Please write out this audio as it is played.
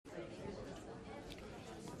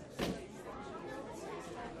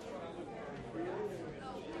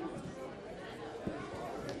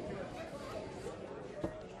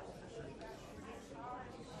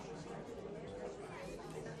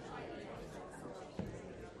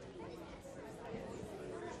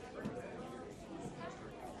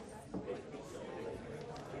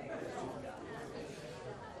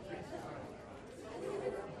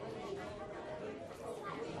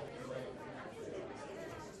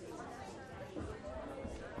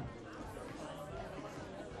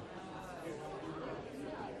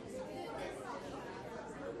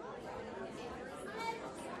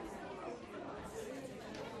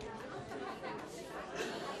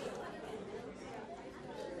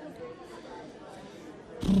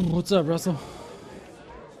What's up, Russell?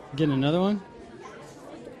 Getting another one?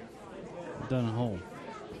 Done a hole.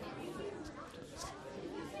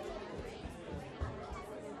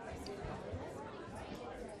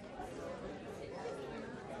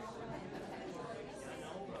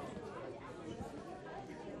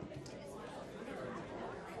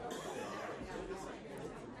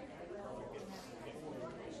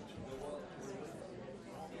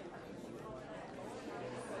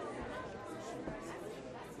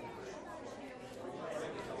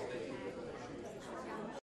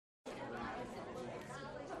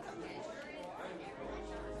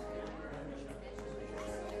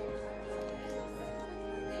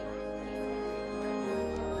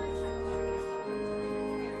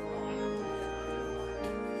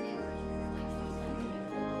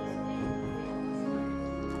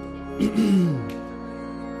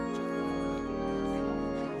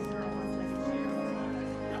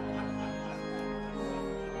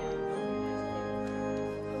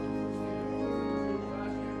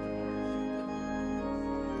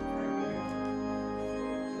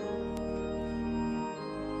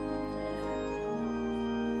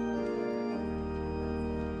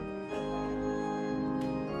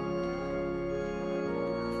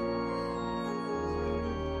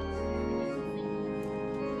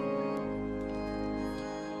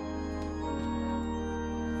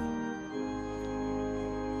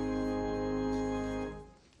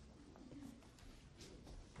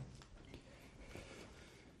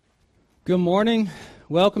 Good morning.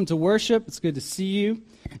 Welcome to worship. It's good to see you.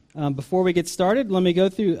 Before we get started, let me go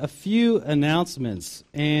through a few announcements.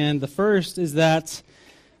 And the first is that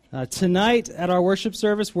tonight at our worship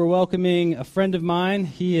service, we're welcoming a friend of mine.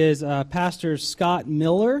 He is Pastor Scott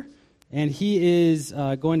Miller, and he is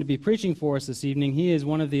going to be preaching for us this evening. He is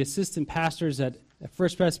one of the assistant pastors at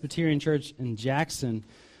First Presbyterian Church in Jackson.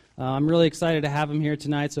 I'm really excited to have him here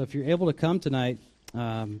tonight, so if you're able to come tonight,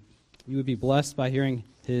 you would be blessed by hearing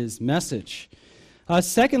his message.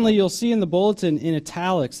 Secondly, you'll see in the bulletin in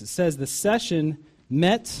italics, it says the session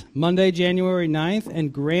met Monday, January 9th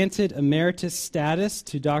and granted emeritus status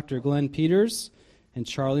to Dr. Glenn Peters and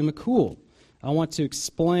Charlie McCool. I want to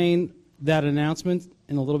explain that announcement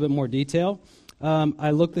in a little bit more detail.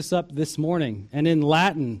 I looked this up this morning, and in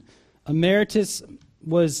Latin, emeritus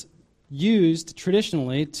was used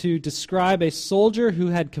traditionally to describe a soldier who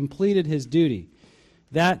had completed his duty.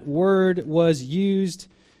 That word was used,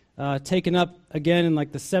 taken up again in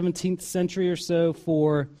like the 17th century or so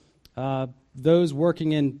for those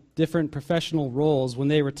working in different professional roles. When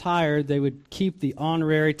they retired, they would keep the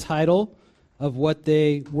honorary title of what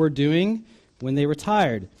they were doing when they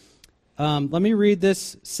retired. Let me read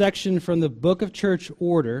this section from the Book of Church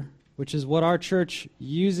Order, which is what our church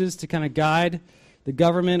uses to kind of guide the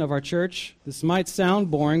government of our church. This might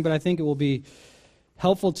sound boring, but I think it will be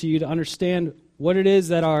helpful to you to understand what it is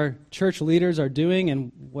that our church leaders are doing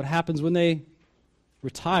and what happens when they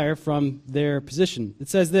retire from their position. It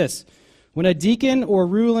says this: when a deacon or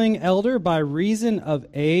ruling elder by reason of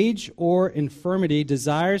age or infirmity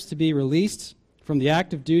desires to be released from the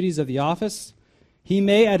active duties of the office, he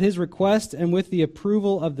may at his request and with the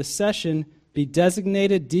approval of the session be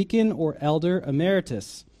designated deacon or elder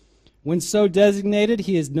emeritus. When so designated,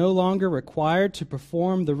 he is no longer required to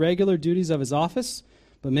perform the regular duties of his office,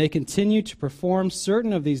 but may continue to perform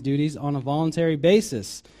certain of these duties on a voluntary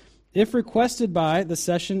basis, if requested by the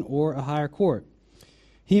session or a higher court.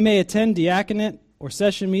 He may attend diaconate or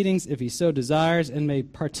session meetings if he so desires, and may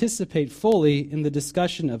participate fully in the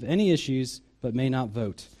discussion of any issues, but may not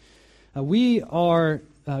vote. We are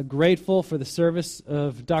grateful for the service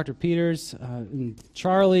of Dr. Peters and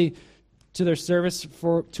Charlie, to their service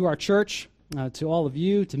to our church, to all of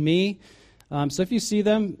you, to me. So if you see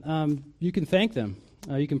them, you can thank them.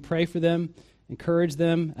 You can pray for them, encourage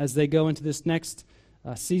them as they go into this next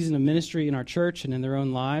season of ministry in our church and in their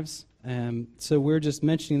own lives. So we're just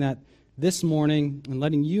mentioning that this morning and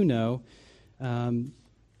letting you know. And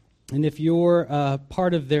if you're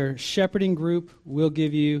part of their shepherding group, we'll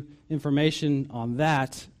give you information on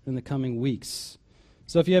that in the coming weeks.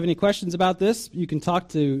 So if you have any questions about this, you can talk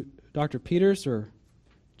to Dr. Peters or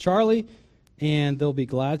Charlie, and they'll be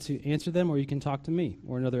glad to answer them, or you can talk to me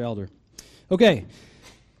or another elder. Okay.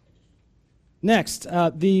 Next,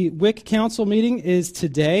 the WIC Council meeting is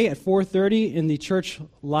today at 4:30 in the church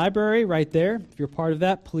library right there. If you're part of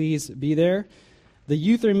that, please be there. The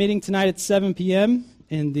youth are meeting tonight at 7 p.m.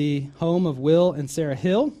 in the home of Will and Sarah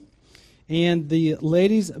Hill. And the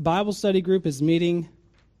ladies' Bible study group is meeting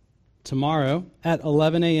tomorrow at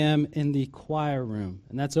 11 a.m. in the choir room.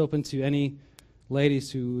 And that's open to any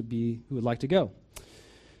ladies who would like to go.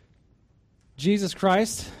 Jesus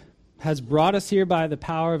Christ has brought us here by the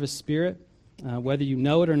power of His Spirit, whether you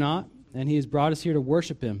know it or not, and He has brought us here to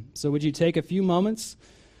worship Him. So would you take a few moments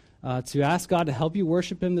to ask God to help you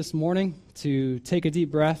worship Him this morning, to take a deep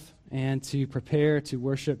breath, and to prepare to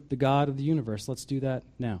worship the God of the universe? Let's do that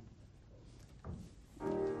now.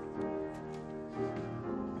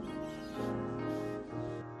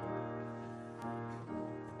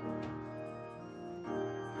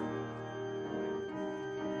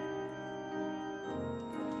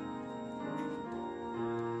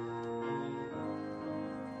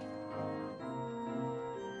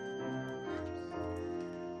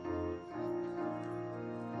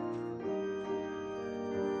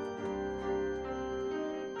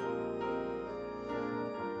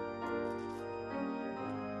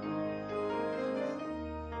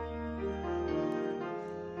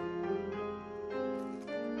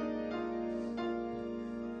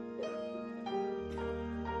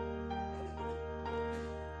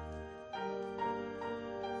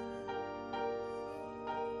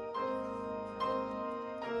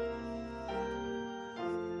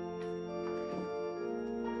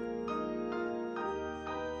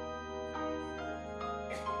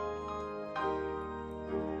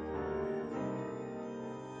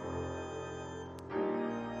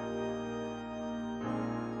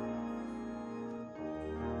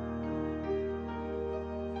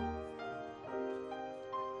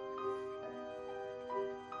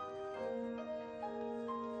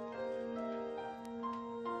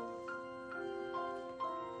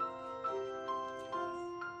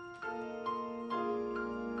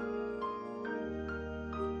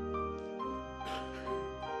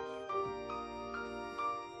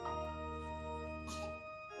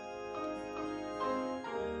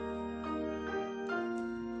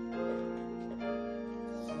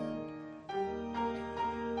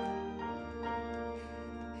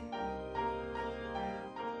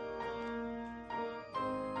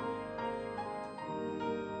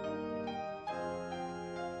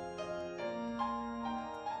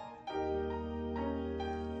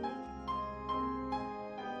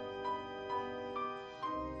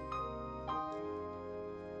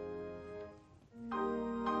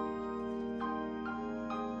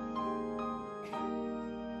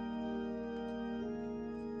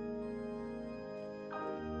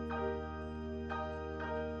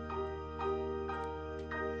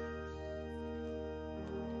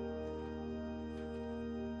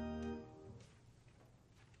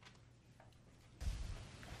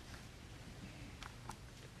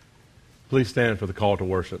 Please stand for the call to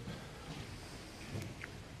worship.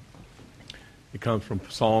 It comes from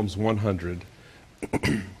Psalms 100.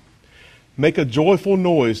 Make a joyful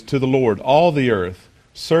noise to the Lord, all the earth.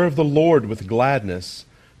 Serve the Lord with gladness.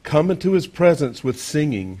 Come into His presence with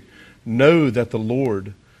singing. Know that the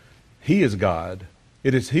Lord, He is God.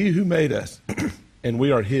 It is He who made us, and we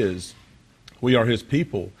are His. We are His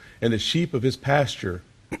people, and the sheep of His pasture.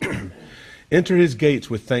 Enter His gates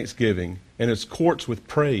with thanksgiving, and His courts with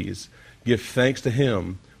praise. Give thanks to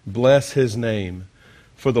Him. Bless His name.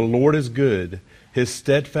 For the Lord is good. His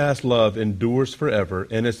steadfast love endures forever,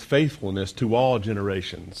 and His faithfulness to all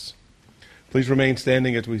generations. Please remain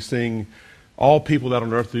standing as we sing All People That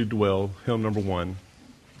on Earth Do Dwell, hymn number 1.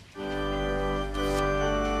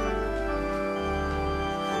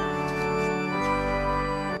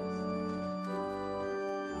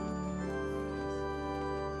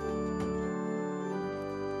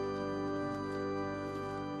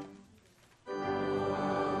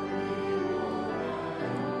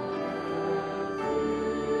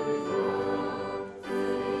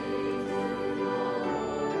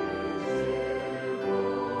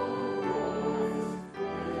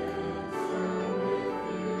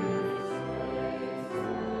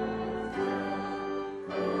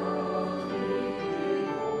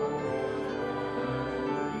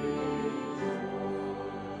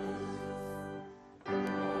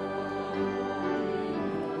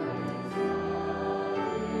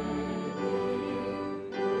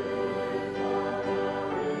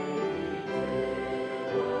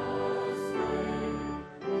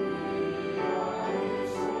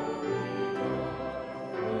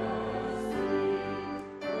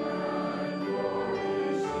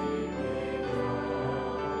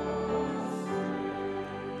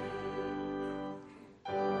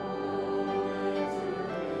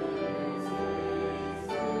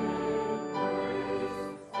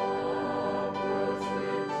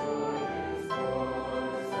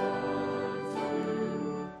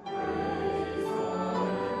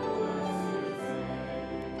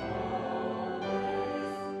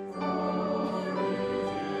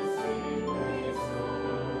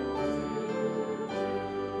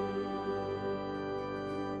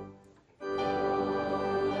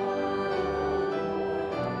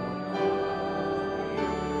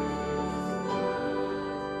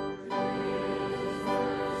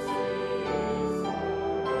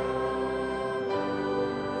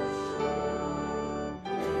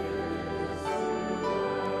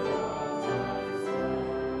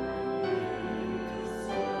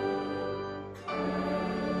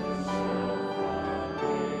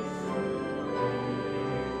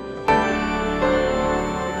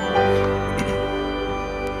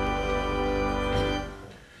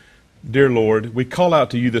 Dear Lord, we call out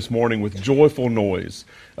to you this morning with joyful noise.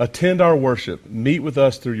 Attend our worship. Meet with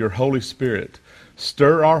us through your Holy Spirit.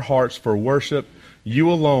 Stir our hearts for worship.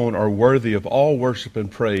 You alone are worthy of all worship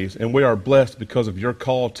and praise, and we are blessed because of your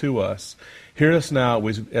call to us. Hear us now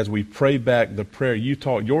as we pray back the prayer you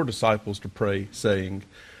taught your disciples to pray, saying,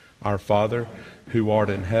 Our Father, who art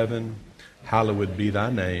in heaven, hallowed be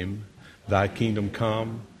thy name. Thy kingdom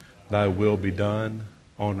come, thy will be done,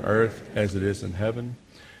 on earth as it is in heaven.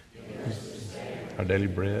 Our daily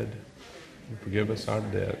bread, and forgive us our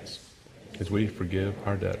debts, as we forgive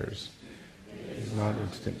our debtors. Lead us not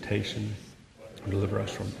into temptation, and deliver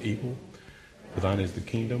us from evil. For thine is the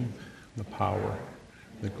kingdom, the power,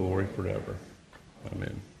 and the glory forever.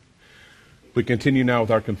 Amen. We continue now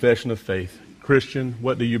with our confession of faith. Christian,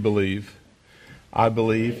 what do you believe? I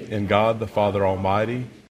believe in God the Father Almighty,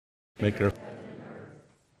 maker of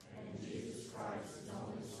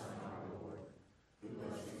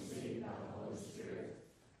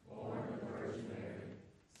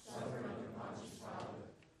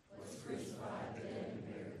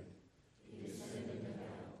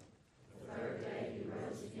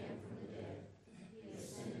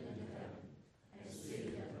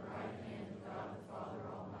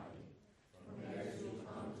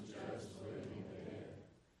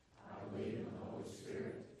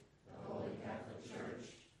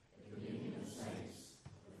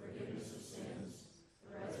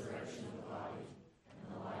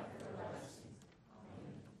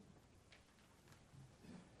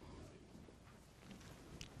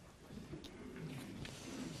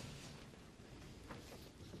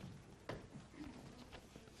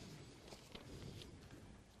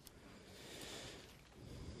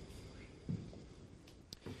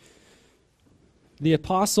The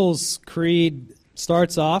Apostles' Creed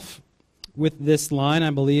starts off with this line,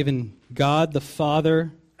 I believe in God the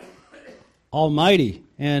Father Almighty.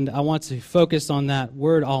 And I want to focus on that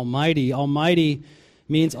word Almighty. Almighty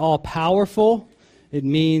means all-powerful. It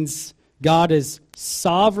means God is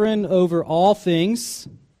sovereign over all things.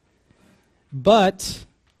 But,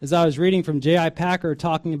 as I was reading from J.I. Packer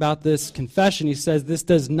talking about this confession, he says this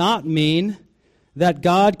does not mean that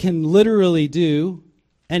God can literally do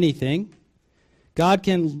anything. God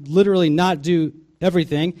can literally not do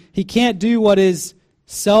everything. He can't do what is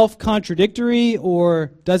self-contradictory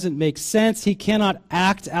or doesn't make sense. He cannot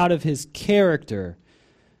act out of his character.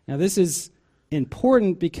 Now, this is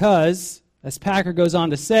important because, as Packer goes on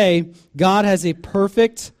to say, God has a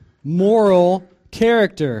perfect moral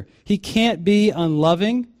character. He can't be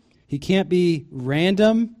unloving. He can't be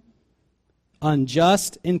random,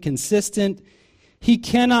 unjust, inconsistent. He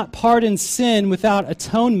cannot pardon sin without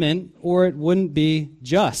atonement, or it wouldn't be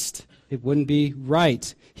just. It wouldn't be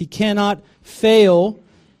right. He cannot fail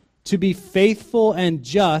to be faithful and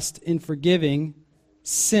just in forgiving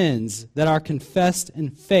sins that are confessed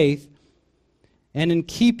in faith and in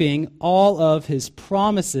keeping all of his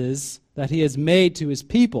promises that he has made to his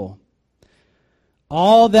people.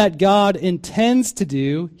 All that God intends to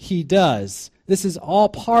do, he does. This is all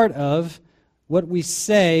part of what we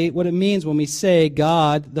say, what it means when we say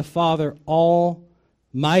God the Father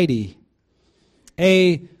Almighty.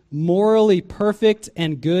 A morally perfect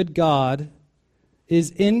and good God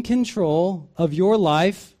is in control of your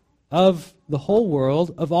life, of the whole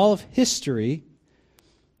world, of all of history,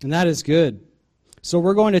 and that is good. So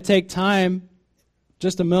we're going to take time,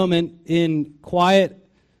 just a moment, in quiet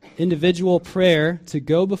individual prayer to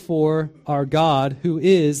go before our God, who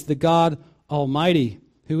is the God Almighty,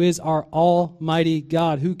 who is our almighty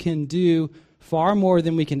God, who can do far more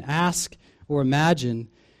than we can ask or imagine.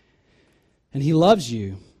 And he loves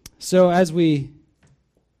you. So as we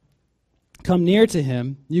come near to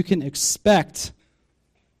him, you can expect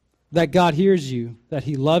that God hears you, that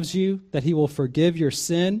he loves you, that he will forgive your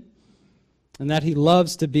sin, and that he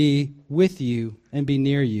loves to be with you and be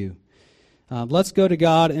near you. Let's go to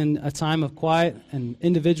God in a time of quiet and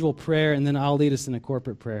individual prayer, and then I'll lead us in a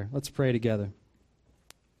corporate prayer. Let's pray together.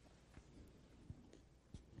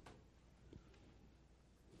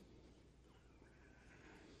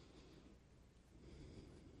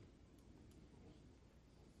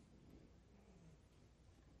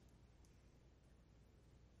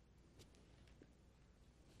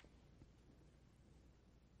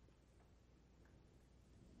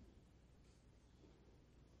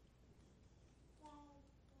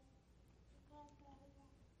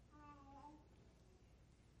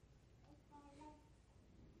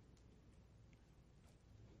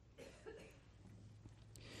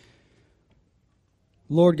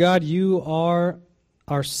 Lord God, you are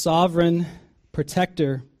our sovereign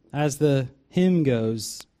protector, as the hymn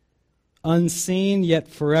goes, unseen yet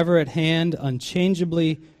forever at hand,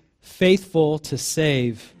 unchangeably faithful to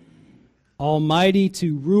save, almighty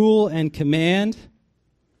to rule and command.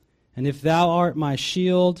 And if thou art my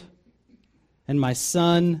shield and my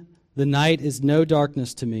sun, the night is no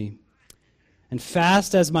darkness to me. And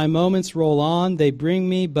fast as my moments roll on, they bring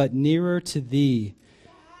me but nearer to thee.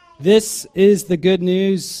 This is the good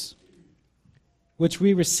news which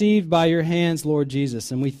we received by your hands, Lord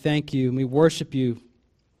Jesus, and we thank you and we worship you.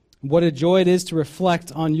 What a joy it is to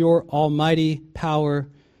reflect on your almighty power,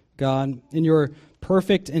 God. In your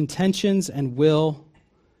perfect intentions and will,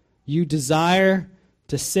 you desire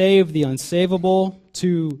to save the unsavable,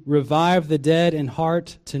 to revive the dead in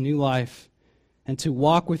heart to new life, and to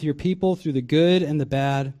walk with your people through the good and the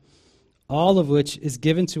bad, all of which is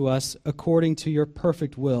given to us according to your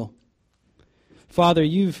perfect will. Father,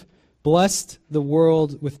 you've blessed the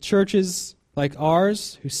world with churches like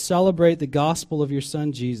ours who celebrate the gospel of your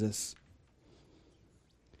Son, Jesus.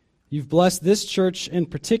 You've blessed this church in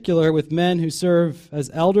particular with men who serve as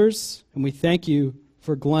elders, and we thank you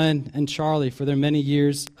for Glenn and Charlie for their many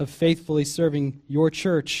years of faithfully serving your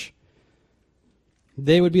church.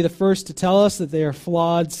 They would be the first to tell us that they are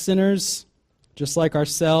flawed sinners, just like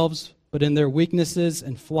ourselves, but in their weaknesses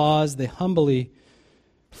and flaws, they humbly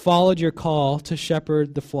followed your call to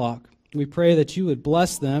shepherd the flock. We pray that you would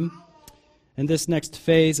bless them in this next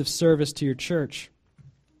phase of service to your church.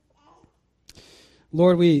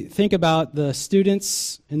 Lord, we think about the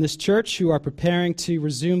students in this church who are preparing to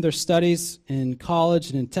resume their studies in college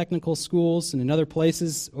and in technical schools and in other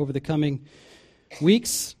places over the coming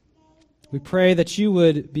weeks. We pray that you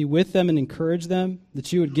would be with them and encourage them,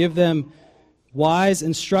 that you would give them wise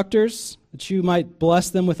instructors, that you might bless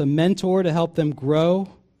them with a mentor to help them grow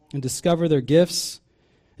and discover their gifts,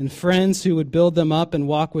 and friends who would build them up and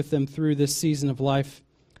walk with them through this season of life,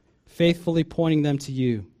 faithfully pointing them to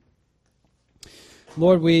you.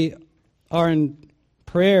 Lord, we are in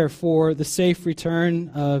prayer for the safe return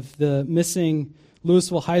of the missing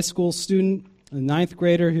Louisville High School student, a ninth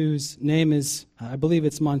grader whose name is, I believe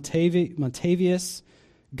it's Montavious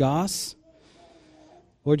Goss.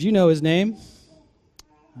 Lord, you know his name.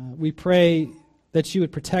 We pray that you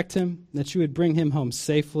would protect him, that you would bring him home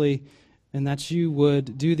safely, and that you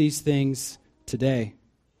would do these things today.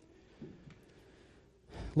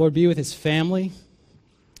 Lord, be with his family,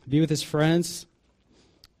 be with his friends,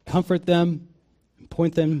 comfort them, and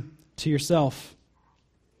point them to yourself.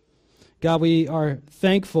 God, we are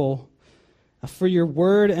thankful for your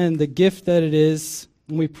word and the gift that it is,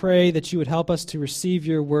 and we pray that you would help us to receive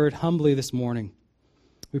your word humbly this morning.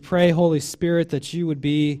 We pray, Holy Spirit, that you would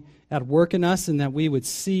be at work in us and that we would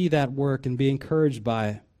see that work and be encouraged by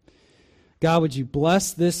it. God, would you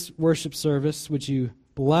bless this worship service? Would you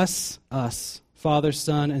bless us, Father,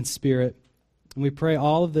 Son, and Spirit? And we pray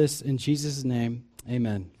all of this in Jesus' name.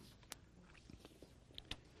 Amen.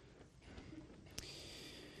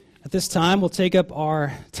 At this time, we'll take up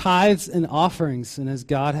our tithes and offerings. And as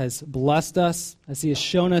God has blessed us, as he has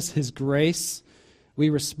shown us his grace, we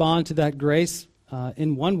respond to that grace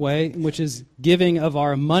in one way, which is giving of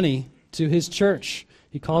our money to his church.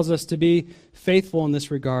 He calls us to be faithful in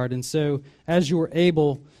this regard. And so, as you are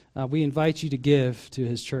able, we invite you to give to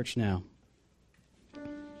his church now.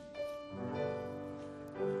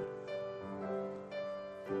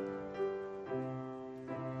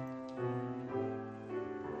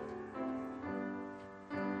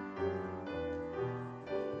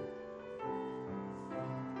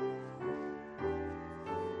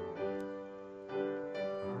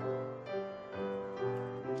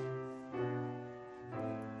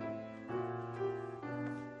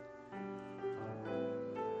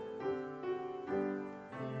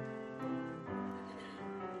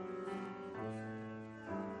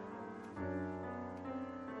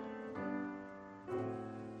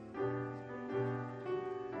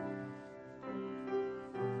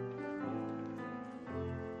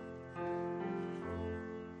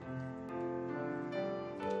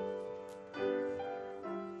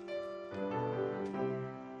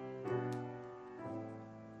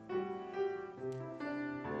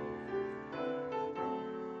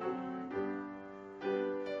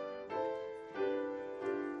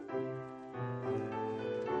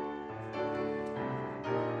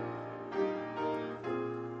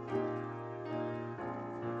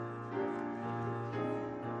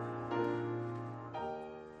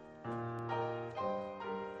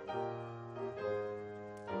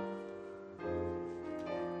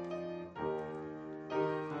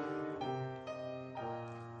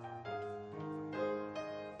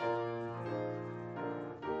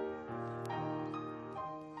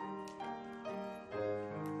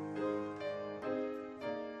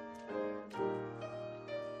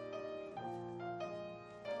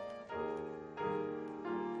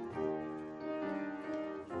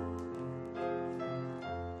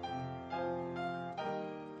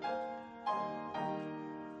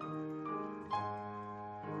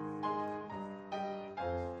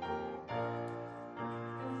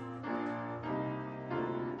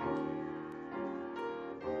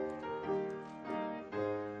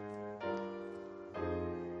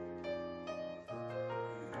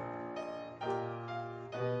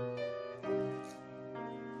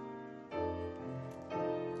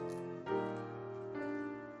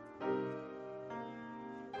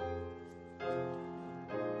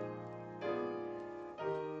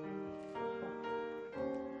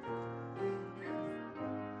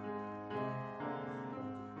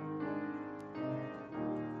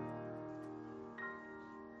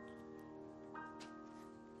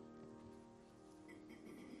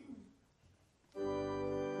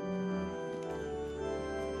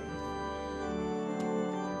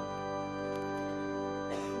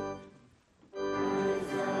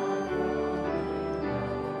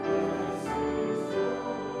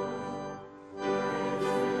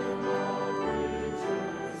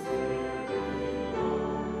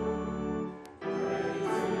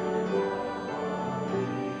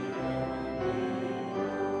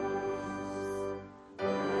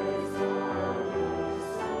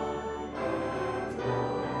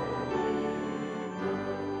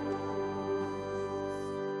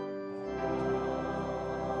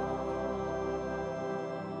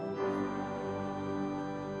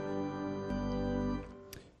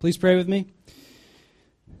 Please pray with me.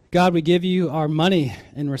 God, we give you our money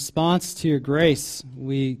in response to your grace.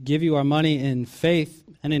 We give you our money in faith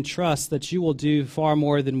and in trust that you will do far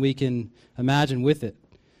more than we can imagine with it.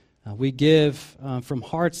 We give from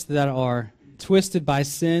hearts that are twisted by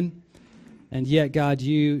sin, and yet, God,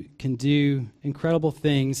 you can do incredible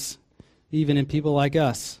things even in people like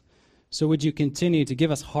us. So would you continue to give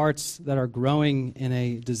us hearts that are growing in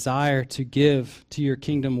a desire to give to your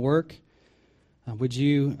kingdom work? Would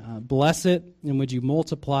you bless it, and would you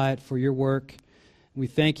multiply it for your work? We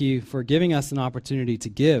thank you for giving us an opportunity to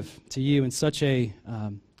give to you in such a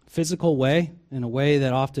physical way, in a way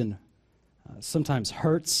that often sometimes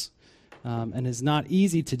hurts and is not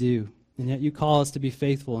easy to do, and yet you call us to be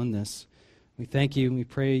faithful in this. We thank you, and we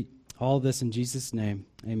pray all this in Jesus' name.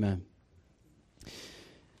 Amen.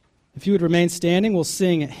 If you would remain standing, we'll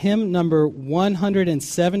sing hymn number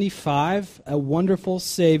 175, A Wonderful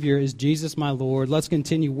Savior is Jesus my Lord. Let's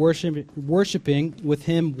continue worshiping with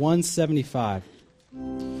hymn 175.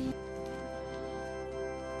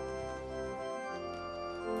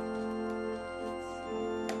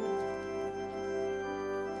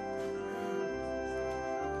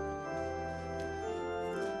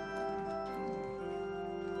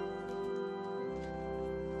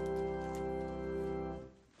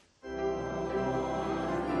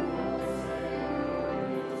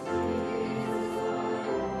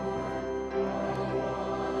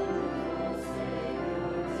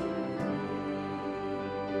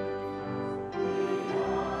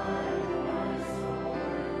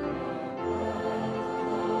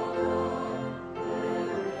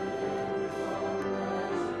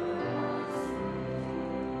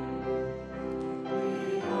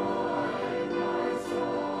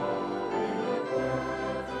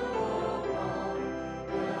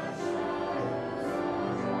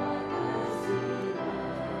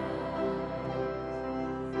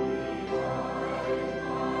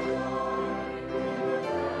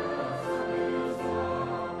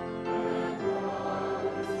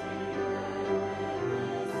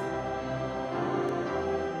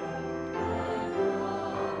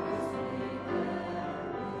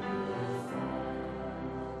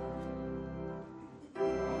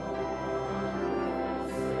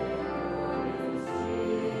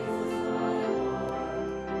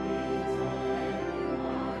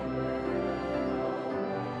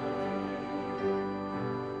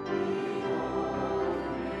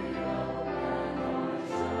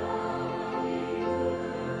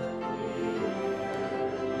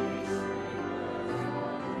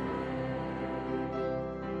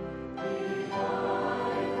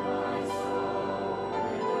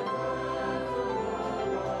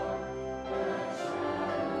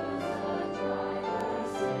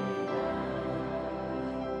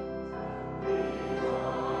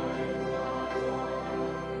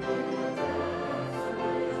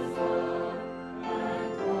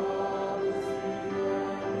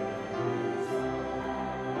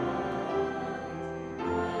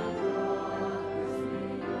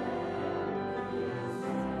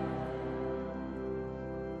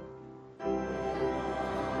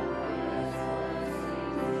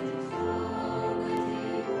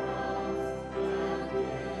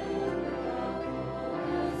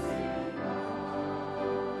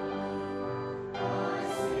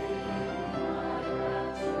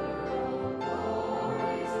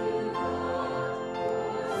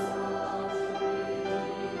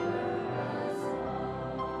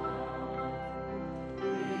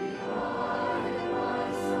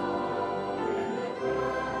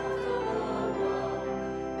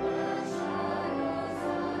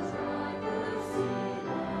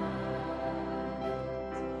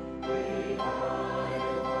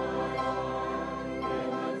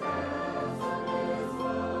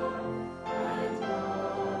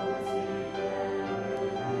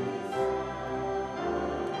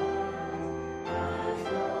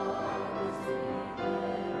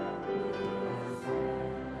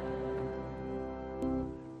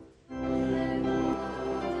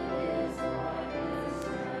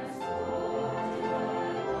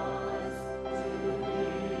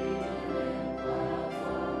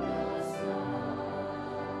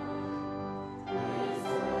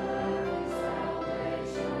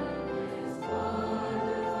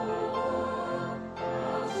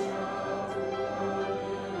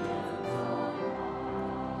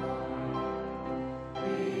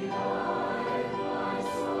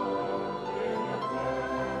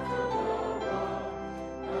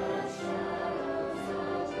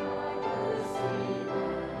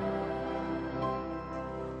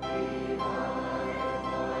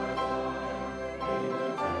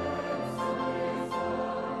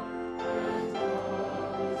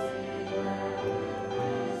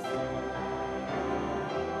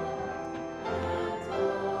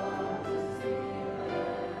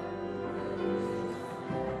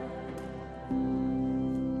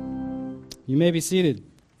 You may be seated.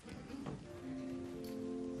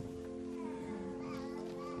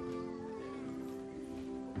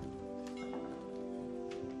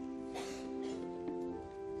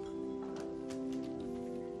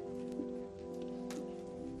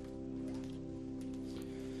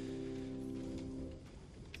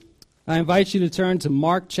 I invite you to turn to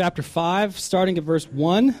Mark chapter 5, starting at verse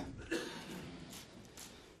 1.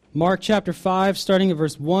 Mark chapter 5, starting at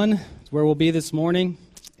verse 1, is where we'll be this morning.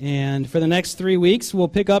 And for the next 3 weeks, we'll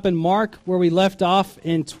pick up in Mark where we left off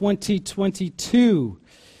in 2022.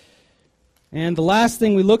 And the last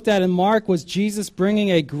thing we looked at in Mark was Jesus bringing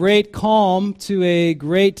a great calm to a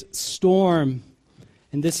great storm.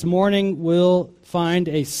 And this morning, we'll find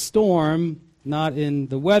a storm, not in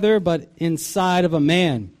the weather, but inside of a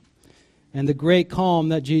man, and the great calm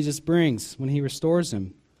that Jesus brings when he restores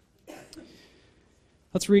him.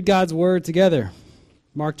 Let's read God's word together.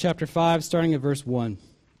 Mark chapter 5, starting at verse 1.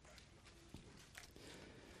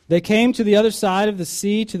 They came to the other side of the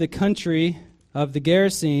sea to the country of the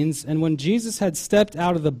Gerasenes, and when Jesus had stepped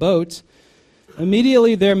out of the boat,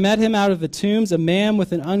 immediately there met him out of the tombs a man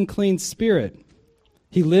with an unclean spirit.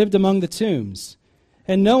 He lived among the tombs,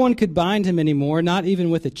 and no one could bind him anymore, not even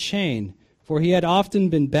with a chain, for he had often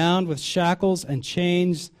been bound with shackles and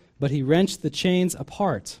chains, but he wrenched the chains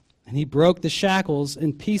apart, and he broke the shackles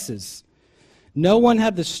in pieces. No one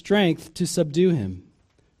had the strength to subdue him.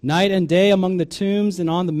 Night and day among the tombs and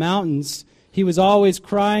on the mountains, he was always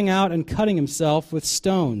crying out and cutting himself with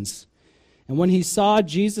stones. And when he saw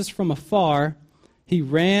Jesus from afar, he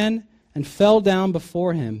ran and fell down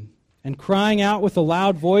before him. And crying out with a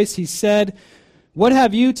loud voice, he said, "What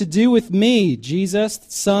have you to do with me, Jesus,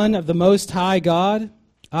 Son of the Most High God?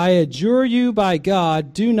 I adjure you by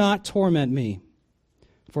God, do not torment me."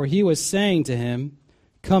 For he was saying to him,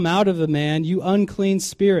 "Come out of the man, you unclean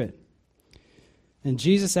spirit." And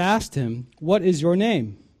Jesus asked him, "What is your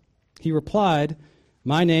name?" He replied,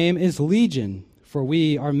 "My name is Legion, for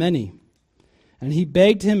we are many." And he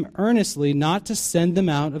begged him earnestly not to send them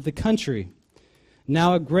out of the country.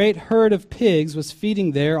 Now a great herd of pigs was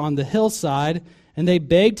feeding there on the hillside, and they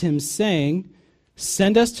begged him, saying,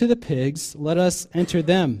 "Send us to the pigs, let us enter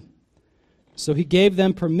them." So he gave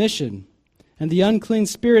them permission. And the unclean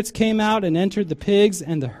spirits came out and entered the pigs,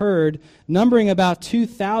 and the herd, numbering about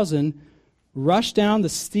 2,000, rushed down the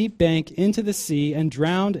steep bank into the sea and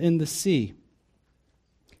drowned in the sea.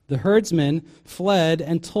 The herdsmen fled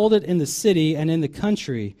and told it in the city and in the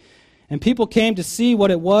country. And people came to see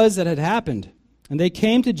what it was that had happened. And they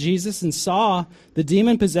came to Jesus and saw the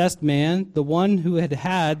demon-possessed man, the one who had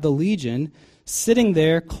had the legion, sitting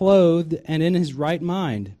there clothed and in his right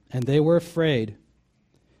mind, and they were afraid.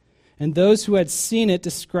 And those who had seen it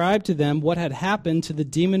described to them what had happened to the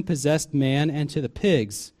demon-possessed man and to the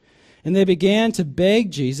pigs. And they began to beg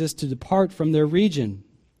Jesus to depart from their region.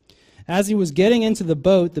 As he was getting into the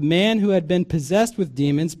boat, the man who had been possessed with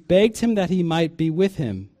demons begged him that he might be with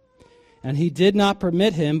him. And he did not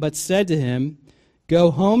permit him, but said to him, "Go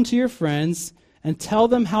home to your friends and tell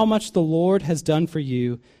them how much the Lord has done for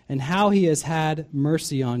you and how he has had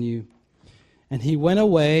mercy on you." And he went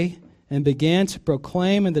away and began to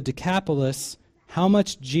proclaim in the Decapolis how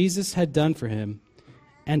much Jesus had done for him,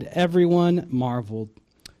 and everyone marveled.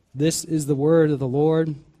 This is the word of the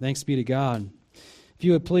Lord. Thanks be to God. If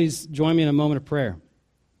you would please join me in a moment of prayer.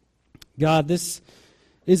 God, this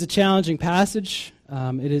is a challenging passage.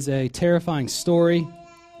 It is a terrifying story.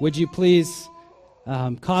 Would you please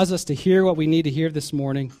cause us to hear what we need to hear this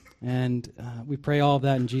morning? And we pray all of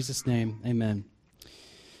that in Jesus' name. Amen.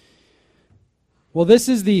 Well, this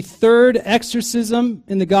is the third exorcism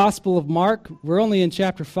in the Gospel of Mark. We're only in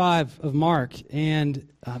chapter 5 of Mark. And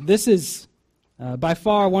this is by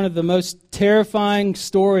far one of the most terrifying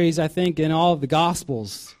stories, I think, in all of the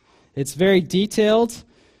Gospels. It's very detailed.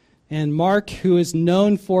 And Mark, who is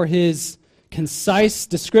known for his concise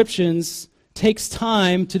descriptions, takes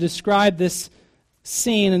time to describe this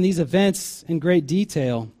scene and these events in great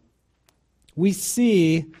detail. We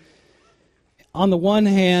see, on the one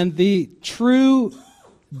hand, the true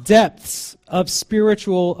depths of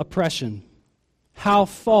spiritual oppression, how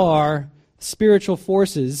far spiritual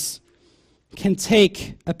forces can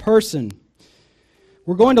take a person.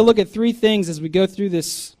 We're going to look at three things as we go through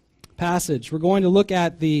this passage. We're going to look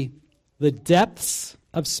at the depths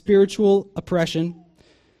of spiritual oppression.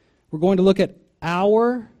 We're going to look at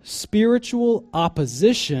our spiritual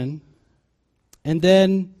opposition, and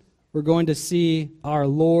then we're going to see our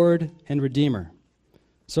Lord and Redeemer.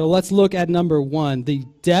 So let's look at number one, the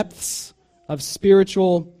depths of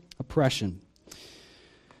spiritual oppression.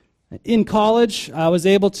 In college, I was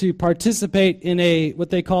able to participate in what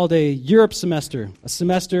they called a Europe semester, a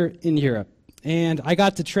semester in Europe. and I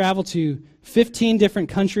got to travel to 15 different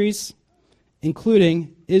countries,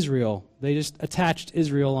 including Israel. They just attached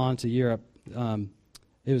Israel onto Europe.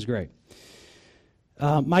 It was great.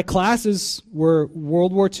 My classes were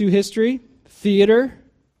World War II history, theater,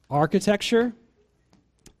 architecture,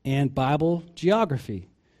 and Bible geography.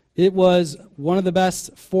 It was one of the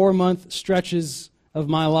best 4-month stretches of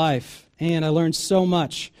my life, and I learned so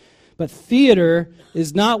much. But theater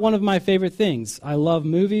is not one of my favorite things. I love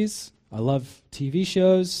movies, I love TV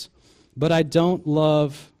shows, but I don't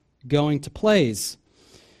love going to plays.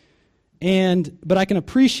 But I can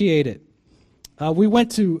appreciate it. We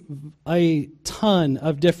went to a ton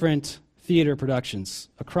of different theater productions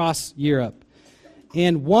across Europe.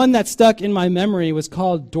 And one that stuck in my memory was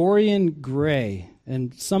called Dorian Gray.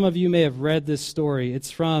 And some of you may have read this story. It's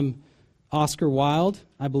from Oscar Wilde,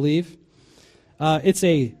 I believe. It's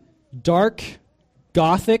a dark,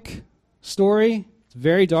 gothic story. It's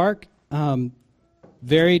very dark,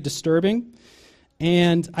 very disturbing.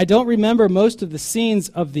 And I don't remember most of the scenes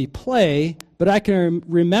of the play, but I can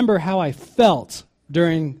remember how I felt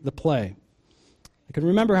during the play. I can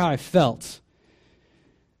remember how I felt.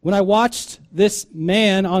 When I watched this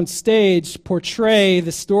man on stage portray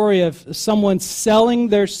the story of someone selling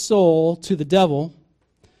their soul to the devil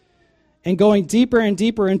and going deeper and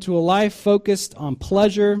deeper into a life focused on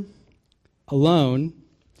pleasure alone,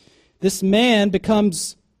 this man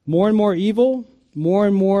becomes more and more evil, more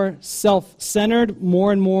and more self-centered,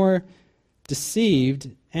 more and more deceived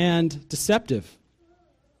and deceptive.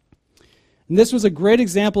 And this was a great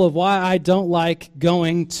example of why I don't like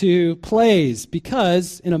going to plays,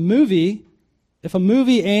 because in a movie, if a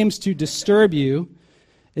movie aims to disturb you,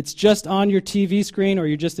 it's just on your TV screen or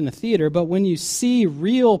you're just in a theater, but when you see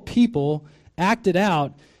real people acted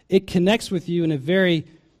out, it connects with you in a very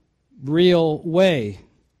real way,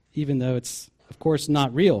 even though it's, of course,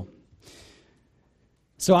 not real.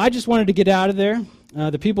 So I just wanted to get out of there.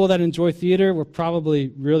 The people that enjoy theater were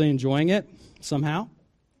probably really enjoying it somehow.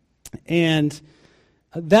 And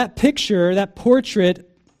that picture, that portrait,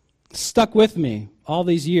 stuck with me all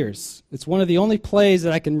these years. It's one of the only plays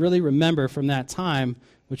that I can really remember from that time,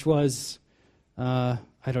 which was, 15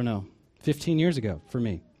 years ago for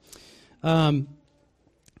me.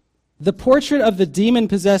 The portrait of the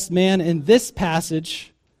demon-possessed man in this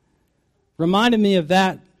passage reminded me of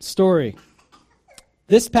that story.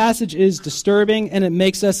 This passage is disturbing, and it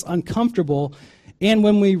makes us uncomfortable. And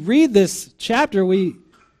when we read this chapter, we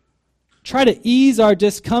try to ease our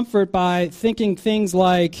discomfort by thinking things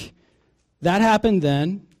like, that happened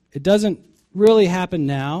then, it doesn't really happen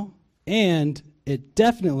now, and it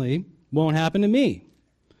definitely won't happen to me.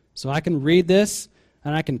 So I can read this,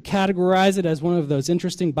 and I can categorize it as one of those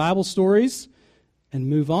interesting Bible stories and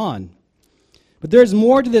move on. But there's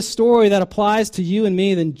more to this story that applies to you and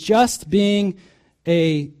me than just being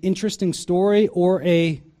an interesting story or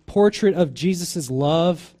a portrait of Jesus'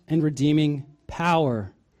 love and redeeming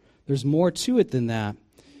power. There's more to it than that.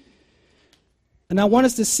 And I want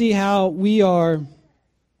us to see how we are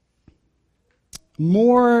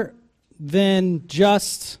more than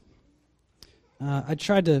just, I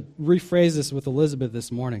tried to rephrase this with Elizabeth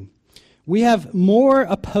this morning. We have more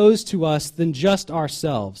opposed to us than just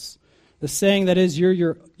ourselves. The saying that is,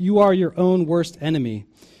 you are your own worst enemy.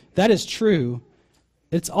 That is true.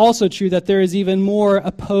 It's also true that there is even more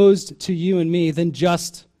opposed to you and me than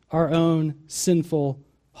just our own sinful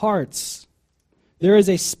hearts. There is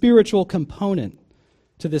a spiritual component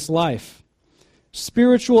to this life.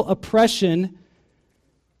 Spiritual oppression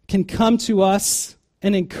can come to us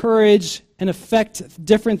and encourage and affect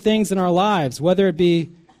different things in our lives, whether it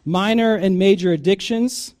be minor and major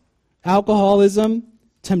addictions, alcoholism,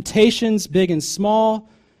 temptations big and small.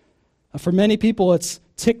 For many people, it's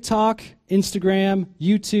TikTok, Instagram,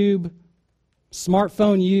 YouTube,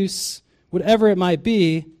 smartphone use, whatever it might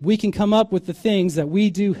be. We can come up with the things that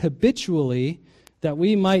we do habitually that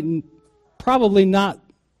we might probably not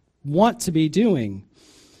want to be doing.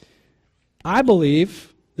 I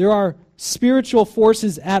believe there are spiritual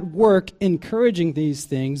forces at work encouraging these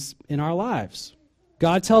things in our lives.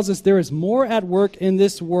 God tells us there is more at work in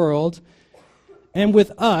this world and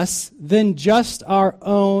with us than just our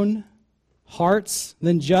own hearts,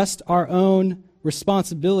 than just our own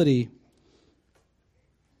responsibility.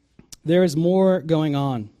 There is more going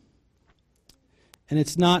on. And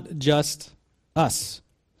it's not just us.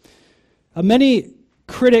 Many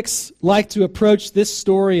critics like to approach this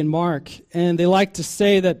story in Mark, and they like to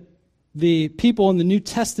say that the people in the New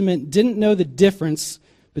Testament didn't know the difference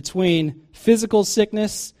between physical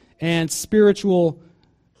sickness and spiritual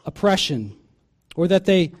oppression, or that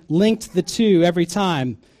they linked the two every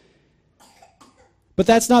time. But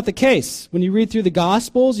that's not the case. When you read through the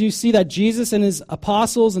Gospels, you see that Jesus and his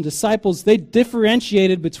apostles and disciples, they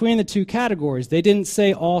differentiated between the two categories. They didn't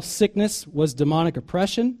say all sickness was demonic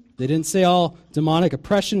oppression. They didn't say all demonic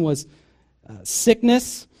oppression was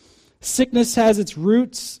sickness. Sickness has its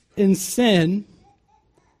roots in sin.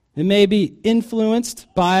 It may be influenced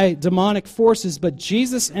by demonic forces, but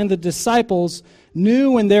Jesus and the disciples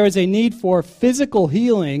knew when there was a need for physical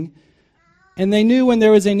healing, and they knew when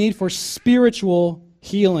there was a need for spiritual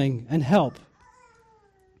healing and help.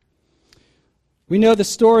 We know the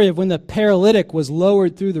story of when the paralytic was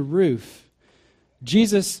lowered through the roof.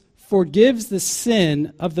 Jesus forgives the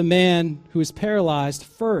sin of the man who is paralyzed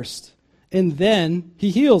first, and then he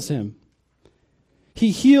heals him.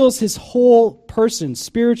 He heals his whole person,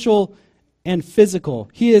 spiritual and physical.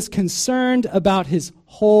 He is concerned about his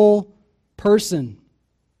whole person.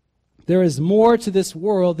 There is more to this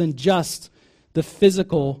world than just the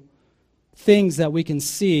physical things that we can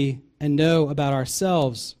see and know about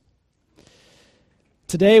ourselves.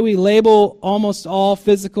 Today we label almost all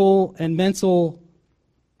physical and mental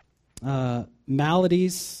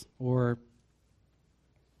maladies or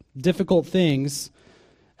difficult things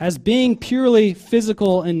as being purely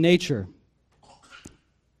physical in nature.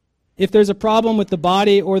 If there's a problem with the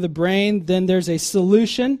body or the brain, then there's a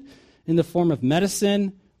solution in the form of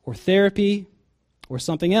medicine or therapy or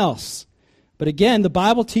something else. But again, the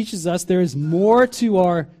Bible teaches us there is more to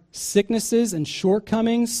our sicknesses and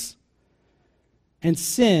shortcomings and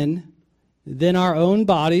sin than our own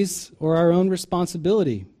bodies or our own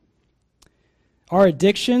responsibility. Our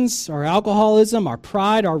addictions, our alcoholism, our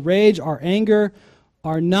pride, our rage, our anger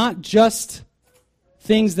are not just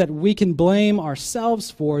things that we can blame ourselves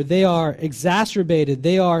for. They are exacerbated.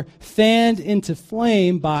 They are fanned into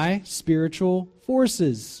flame by spiritual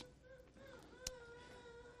forces.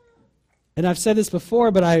 And I've said this before,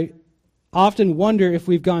 but I often wonder if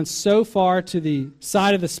we've gone so far to the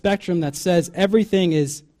side of the spectrum that says everything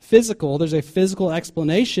is physical. There's a physical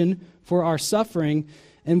explanation for our suffering,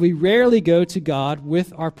 and we rarely go to God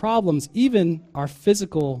with our problems, even our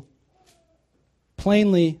physical,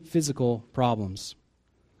 plainly physical problems.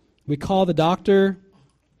 We call the doctor,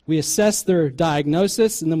 we assess their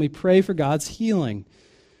diagnosis, and then we pray for God's healing.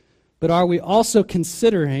 But are we also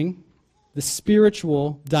considering the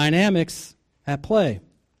spiritual dynamics at play?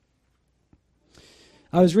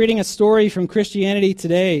 I was reading a story from Christianity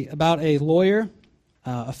Today about a lawyer,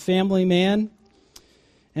 a family man,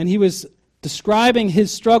 and he was describing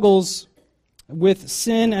his struggles with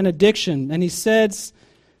sin and addiction, and he says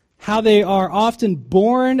how they are often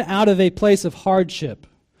born out of a place of hardship.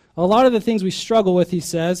 A lot of the things we struggle with, he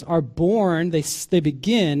says, are born, they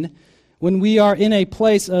begin when we are in a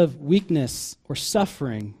place of weakness or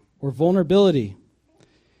suffering or vulnerability.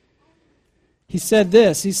 He said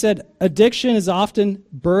this, he said, addiction is often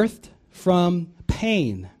birthed from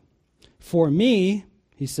pain. For me,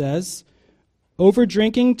 he says,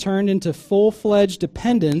 overdrinking turned into full-fledged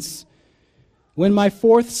dependence when my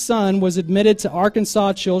fourth son was admitted to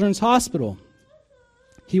Arkansas Children's Hospital.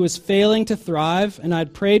 He was failing to thrive, and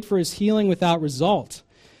I'd prayed for his healing without result.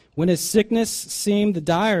 When his sickness seemed the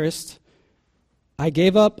direst, I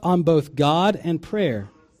gave up on both God and prayer.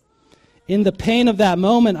 In the pain of that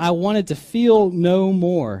moment, I wanted to feel no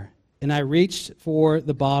more, and I reached for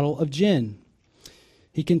the bottle of gin.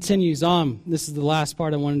 He continues on. This is the last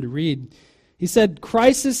part I wanted to read. He said,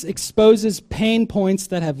 crisis exposes pain points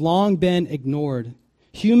that have long been ignored.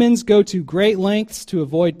 Humans go to great lengths to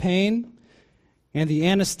avoid pain, and the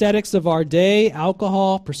anesthetics of our day,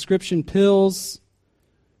 alcohol, prescription pills,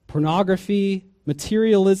 pornography,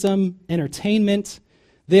 materialism, entertainment,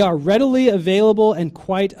 they are readily available and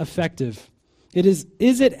quite effective. Is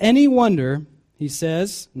it any wonder, he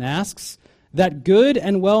says and asks, that good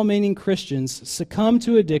and well-meaning Christians succumb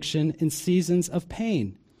to addiction in seasons of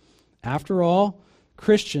pain? After all,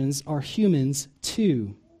 Christians are humans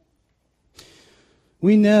too.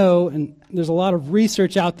 We know, and there's a lot of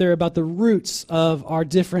research out there about the roots of our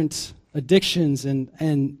different addictions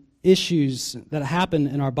and issues that happen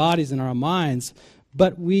in our bodies and our minds,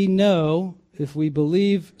 but we know, if we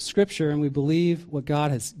believe Scripture and we believe what God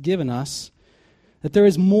has given us, that there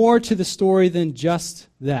is more to the story than just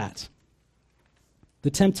that.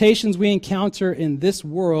 The temptations we encounter in this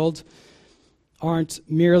world aren't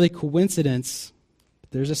merely coincidence.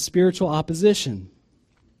 There's a spiritual opposition.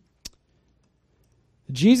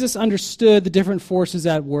 Jesus understood the different forces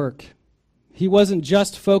at work. He wasn't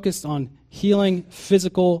just focused on healing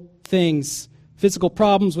physical things, physical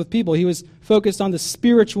problems with people. He was focused on the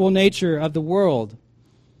spiritual nature of the world.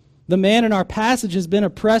 The man in our passage has been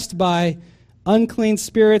oppressed by unclean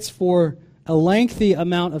spirits for a lengthy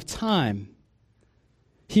amount of time.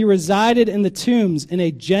 He resided in the tombs in a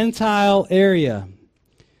Gentile area.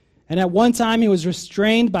 And at one time he was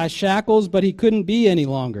restrained by shackles, but he couldn't be any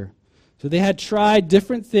longer. So they had tried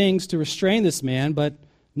different things to restrain this man, but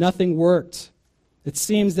nothing worked. It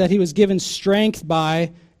seems that he was given strength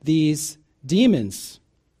by these demons.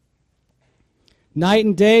 Night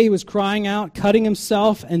and day he was crying out, cutting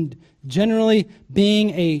himself, and generally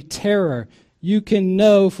being a terror. You can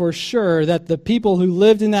know for sure that the people who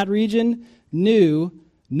lived in that region knew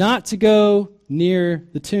not to go near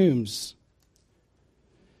the tombs.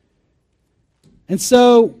 And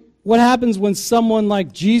so, what happens when someone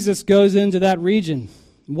like Jesus goes into that region?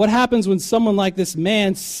 What happens when someone like this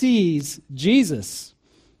man sees Jesus?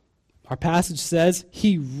 Our passage says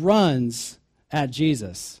he runs at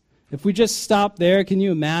Jesus. If we just stop there, can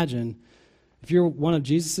you imagine if you're one of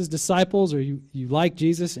Jesus' disciples or you like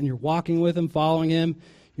Jesus and you're walking with him, following him,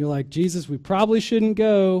 you're like, Jesus, we probably shouldn't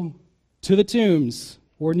go to the tombs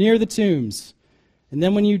or near the tombs. And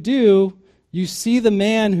then when you do, you see the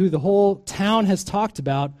man who the whole town has talked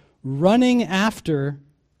about running after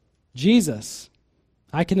Jesus.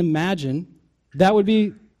 I can imagine that would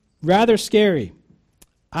be rather scary.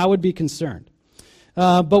 I would be concerned.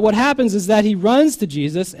 But what happens is that he runs to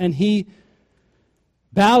Jesus and he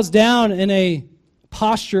bows down in a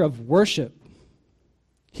posture of worship.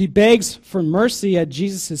 He begs for mercy at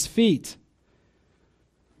Jesus' feet.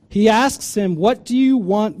 He asks him, "What do you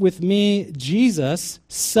want with me, Jesus,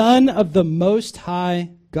 Son of the Most High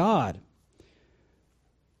God?"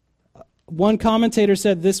 One commentator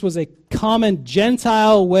said this was a common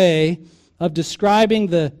Gentile way of describing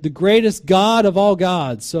the greatest God of all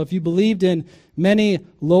gods. So if you believed in many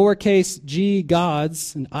lowercase g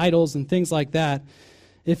gods and idols and things like that,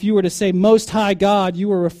 if you were to say Most High God, you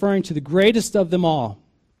were referring to the greatest of them all.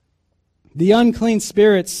 The unclean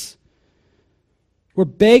spirits were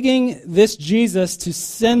begging this Jesus to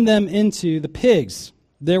send them into the pigs.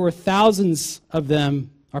 There were thousands of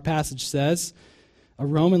them, our passage says. A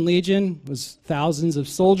Roman legion was thousands of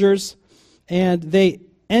soldiers, and they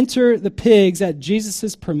enter the pigs at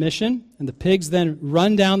Jesus' permission, and the pigs then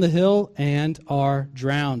run down the hill and are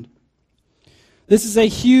drowned. This is a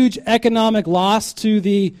huge economic loss to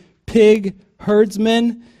the pig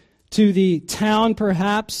herdsmen, to the town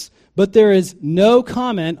perhaps, but there is no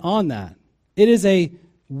comment on that. It is a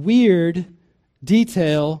weird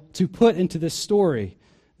detail to put into this story.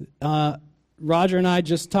 Roger and I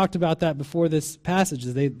just talked about that before this passage.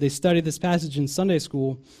 They studied this passage in Sunday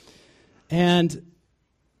school. And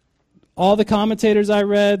all the commentators I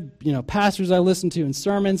read, pastors I listened to in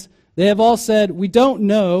sermons, they have all said, we don't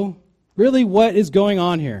know really what is going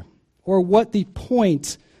on here or what the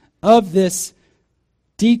point of this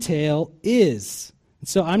detail is. And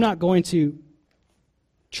so I'm not going to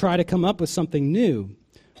try to come up with something new.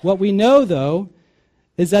 What we know, though,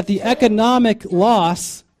 is that the economic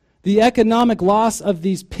loss of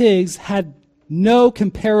these pigs had no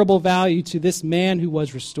comparable value to this man who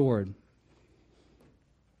was restored.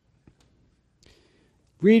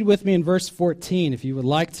 Read with me in verse 14 if you would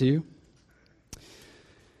like to.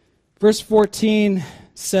 Verse 14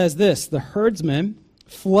 says this, "The herdsmen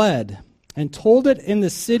fled and told it in the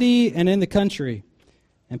city and in the country.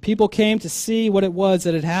 And people came to see what it was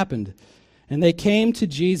that had happened. And they came to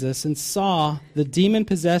Jesus and saw the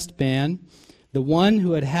demon-possessed man, the one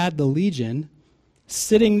who had had the legion,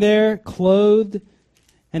 sitting there clothed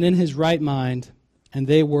and in his right mind, and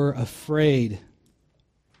they were afraid."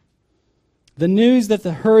 The news that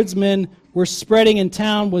the herdsmen were spreading in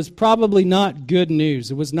town was probably not good news.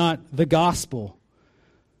 It was not the gospel.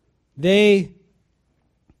 They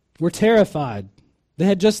were terrified. They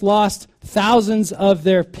had just lost thousands of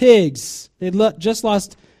their pigs. They had just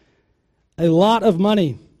lost a lot of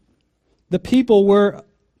money. The people were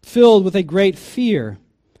filled with a great fear.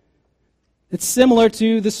 It's similar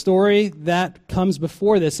to the story that comes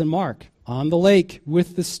before this in Mark. On the lake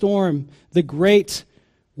with the storm, the great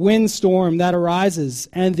windstorm that arises,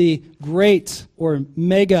 and the great or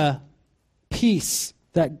mega peace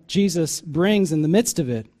that Jesus brings in the midst of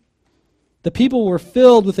it. The people were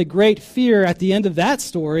filled with a great fear at the end of that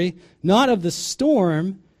story, not of the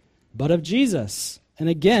storm, but of Jesus. And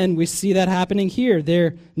again, we see that happening here.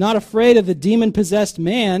 They're not afraid of the demon-possessed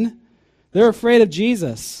man. They're afraid of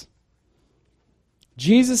Jesus.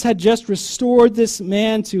 Jesus had just restored this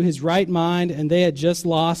man to his right mind, and they had just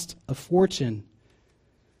lost a fortune.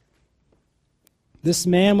 This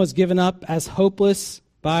man was given up as hopeless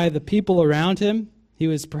by the people around him. He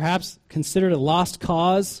was perhaps considered a lost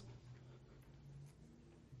cause.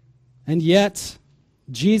 And yet,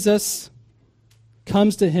 Jesus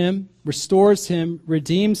comes to him, restores him,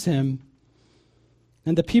 redeems him,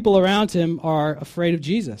 and the people around him are afraid of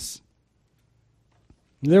Jesus.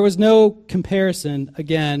 There was no comparison,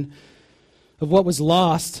 again, of what was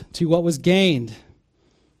lost to what was gained.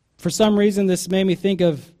 For some reason, this made me think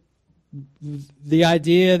of the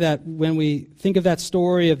idea that when we think of that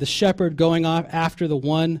story of the shepherd going off after the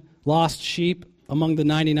one lost sheep among the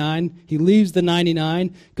 99, he leaves the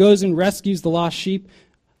 99, goes and rescues the lost sheep.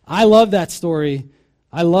 I love that story.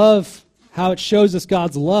 I love how it shows us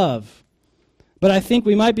God's love. But I think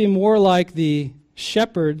we might be more like the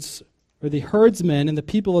shepherds or the herdsmen and the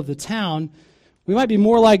people of the town. We might be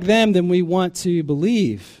more like them than we want to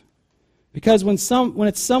believe. Because when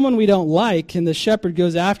it's someone we don't like and the shepherd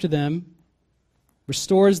goes after them,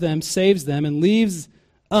 restores them, saves them, and leaves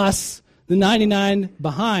us, the 99,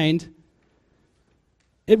 behind,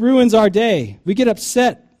 it ruins our day. We get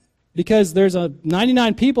upset because there's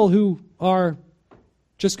 99 people who are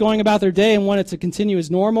just going about their day and want it to continue as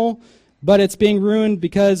normal, but it's being ruined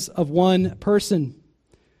because of one person.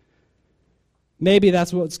 Maybe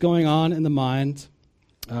that's what's going on in the mind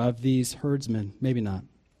of these herdsmen. Maybe not.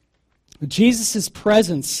 Jesus'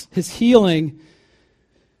 presence, his healing,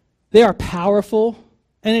 they are powerful,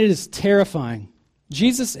 and it is terrifying.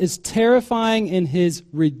 Jesus is terrifying in his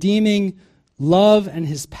redeeming love and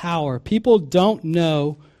his power. People don't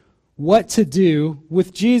know what to do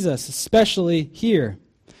with Jesus, especially here.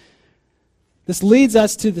 This leads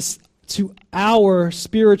us to our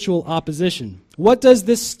spiritual opposition. What does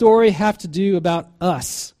this story have to do about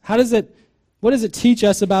us? What does it teach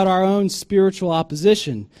us about our own spiritual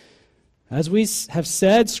opposition? As we have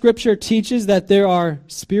said, Scripture teaches that there are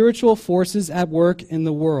spiritual forces at work in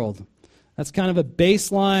the world. That's kind of a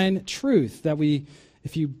baseline truth that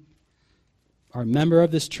if you are a member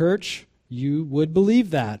of this church, you would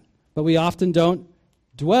believe that. But we often don't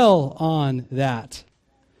dwell on that.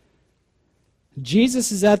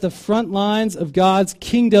 Jesus is at the front lines of God's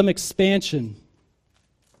kingdom expansion.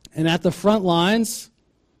 And at the front lines,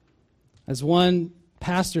 as one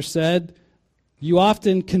pastor said, you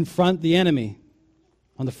often confront the enemy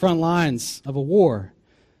on the front lines of a war.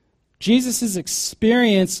 Jesus'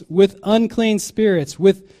 experience with unclean spirits,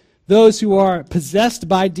 with those who are possessed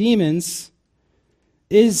by demons,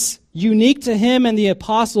 is unique to him and the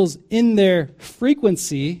apostles in their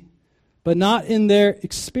frequency, but not in their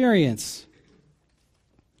experience.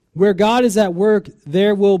 Where God is at work,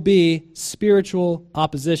 there will be spiritual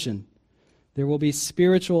opposition. There will be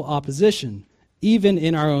spiritual opposition, even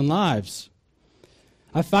in our own lives.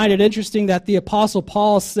 I find it interesting that the Apostle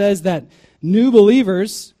Paul says that new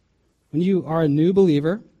believers, when you are a new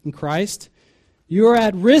believer in Christ, you are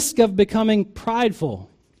at risk of becoming prideful,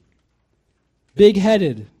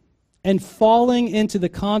 big-headed, and falling into the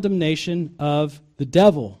condemnation of the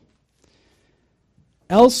devil.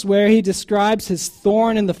 Elsewhere, he describes his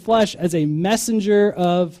thorn in the flesh as a messenger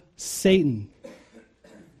of Satan.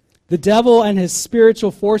 The devil and his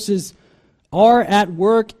spiritual forces are at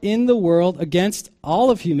work in the world against all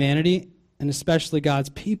of humanity, and especially God's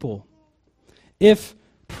people. If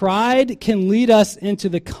pride can lead us into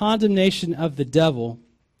the condemnation of the devil,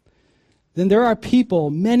 then there are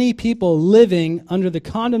many people living under the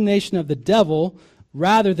condemnation of the devil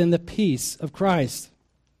rather than the peace of Christ.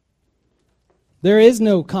 There is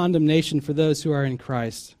no condemnation for those who are in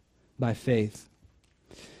Christ by faith.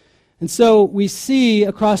 And so we see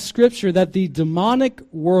across Scripture that the demonic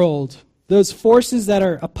world, those forces that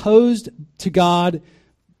are opposed to God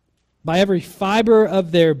by every fiber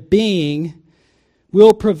of their being,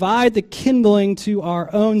 will provide the kindling to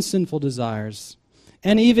our own sinful desires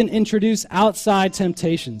and even introduce outside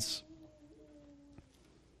temptations.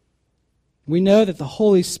 We know that the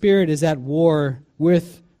Holy Spirit is at war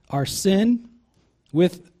with our sin,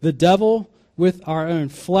 with the devil, with our own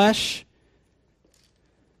flesh.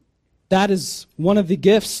 That is one of the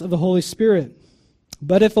gifts of the Holy Spirit.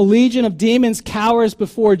 But if a legion of demons cowers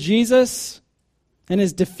before Jesus and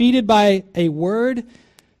is defeated by a word,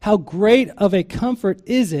 how great of a comfort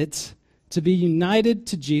is it to be united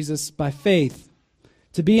to Jesus by faith?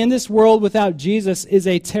 To be in this world without Jesus is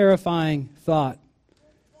a terrifying thought.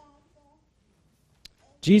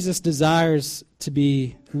 Jesus desires to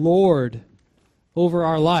be Lord over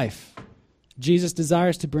our life. Jesus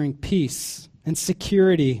desires to bring peace and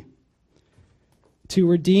security, to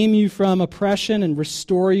redeem you from oppression and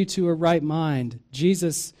restore you to a right mind.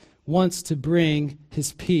 Jesus wants to bring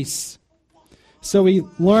his peace. So we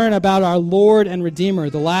learn about our Lord and Redeemer,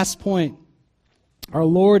 the last point, our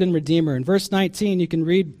Lord and Redeemer. In verse 19, you can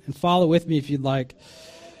read and follow with me if you'd like.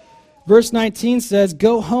 Verse 19 says,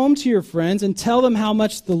 "Go home to your friends and tell them how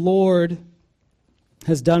much the Lord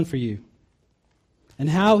has done for you and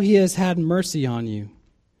how he has had mercy on you.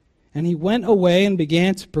 And he went away and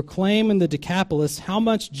began to proclaim in the Decapolis how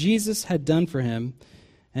much Jesus had done for him,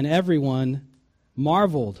 and everyone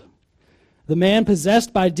marveled. The man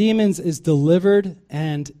possessed by demons is delivered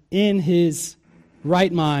and in his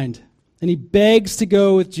right mind, and he begs to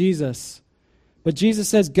go with Jesus. But Jesus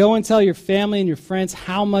says, go and tell your family and your friends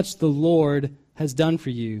how much the Lord has done for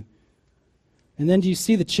you. And then do you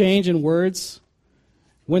see the change in words?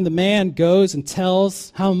 When the man goes and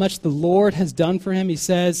tells how much the Lord has done for him, he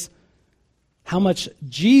says, how much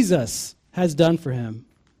Jesus has done for him.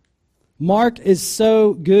 Mark is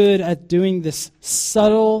so good at doing this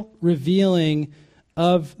subtle revealing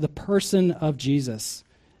of the person of Jesus.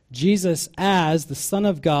 Jesus as the Son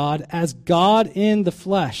of God, as God in the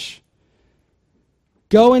flesh.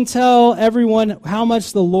 Go and tell everyone how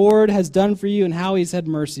much the Lord has done for you and how he's had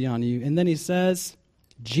mercy on you. And then he says,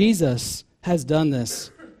 Jesus has done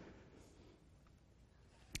this.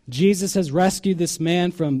 Jesus has rescued this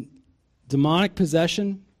man from demonic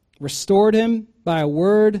possession, restored him by a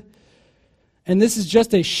word. And this is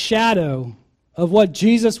just a shadow of what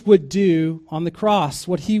Jesus would do on the cross,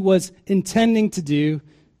 what he was intending to do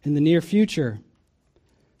in the near future.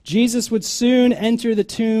 Jesus would soon enter the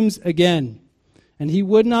tombs again, and he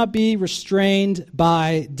would not be restrained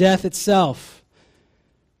by death itself.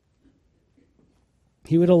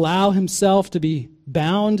 He would allow himself to be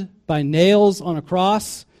bound by nails on a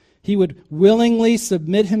cross. He would willingly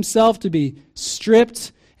submit himself to be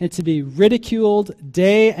stripped and to be ridiculed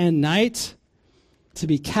day and night, to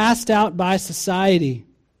be cast out by society.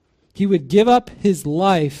 He would give up his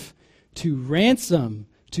life to ransom,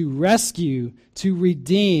 to rescue, to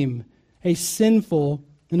redeem a sinful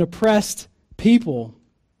and oppressed people.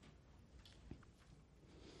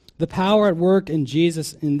 The power at work in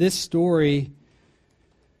Jesus in this story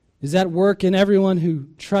is at work in everyone who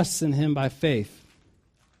trusts in him by faith.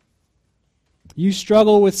 You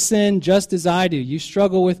struggle with sin just as I do. You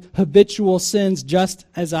struggle with habitual sins just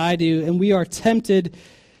as I do. And we are tempted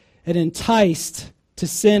and enticed to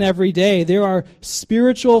sin every day. There are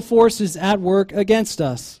spiritual forces at work against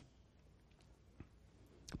us,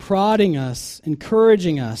 prodding us,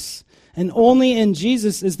 encouraging us. And only in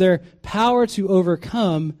Jesus is there power to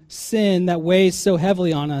overcome sin that weighs so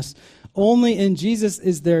heavily on us. Only in Jesus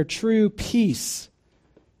is there true peace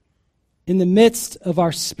in the midst of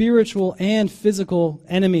our spiritual and physical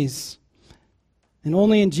enemies. And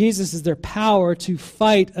only in Jesus is there power to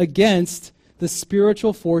fight against the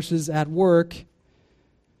spiritual forces at work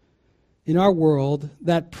in our world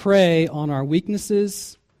that prey on our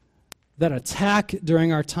weaknesses, that attack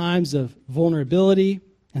during our times of vulnerability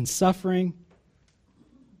and suffering.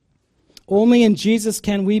 Only in Jesus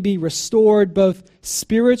can we be restored both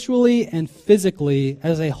spiritually and physically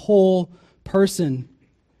as a whole person.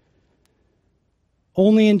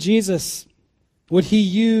 Only in Jesus would he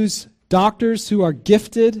use doctors who are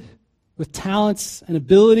gifted with talents and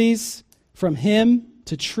abilities from him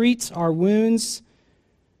to treat our wounds,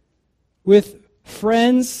 with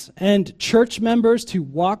friends and church members to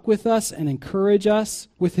walk with us and encourage us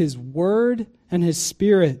with his word and his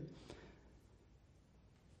spirit.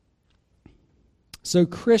 So,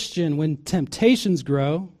 Christian, when temptations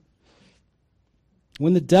grow,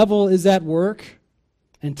 when the devil is at work,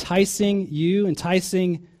 enticing you,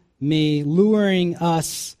 enticing me, luring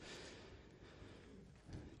us,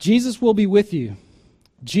 Jesus will be with you.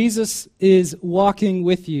 Jesus is walking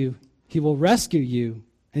with you. He will rescue you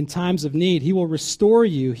in times of need. He will restore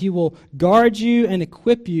you. He will guard you and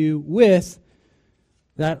equip you with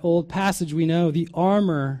that old passage we know, the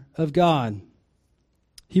armor of God.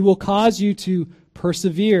 He will cause you to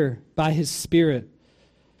persevere by his Spirit.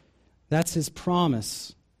 That's his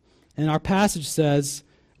promise. And our passage says,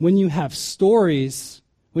 when you have stories,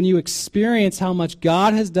 when you experience how much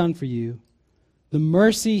God has done for you, the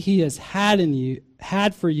mercy he has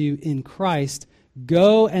had for you in Christ,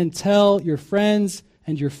 go and tell your friends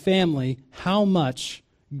and your family how much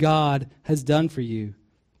God has done for you.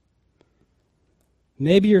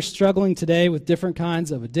 Maybe you're struggling today with different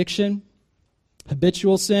kinds of addiction,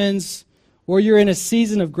 habitual sins, or you're in a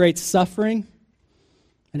season of great suffering,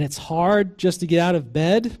 and it's hard just to get out of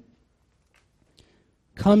bed.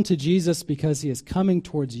 Come to Jesus because he is coming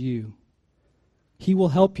towards you. He will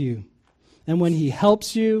help you. And when he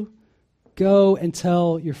helps you, go and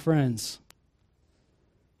tell your friends,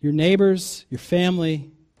 your neighbors, your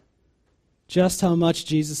family, just how much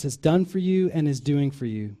Jesus has done for you and is doing for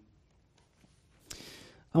you.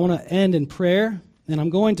 I want to end in prayer, and I'm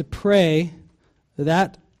going to pray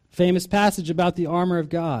that famous passage about the armor of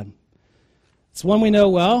God. It's one we know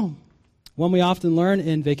well, one we often learn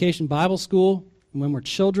in Vacation Bible School when we're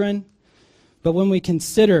children. But when we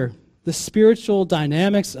consider the spiritual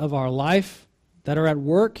dynamics of our life that are at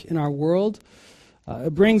work in our world.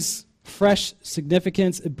 It brings fresh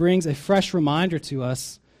significance. It brings a fresh reminder to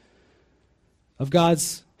us of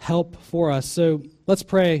God's help for us. So let's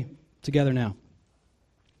pray together now.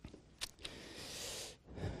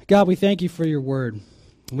 God, we thank you for your word.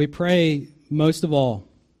 We pray most of all,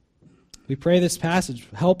 we pray this passage,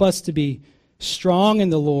 help us to be strong in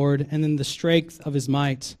the Lord and in the strength of his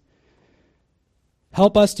might.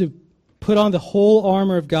 Help us to put on the whole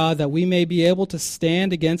armor of God that we may be able to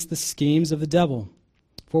stand against the schemes of the devil.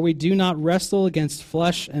 For we do not wrestle against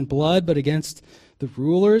flesh and blood, but against the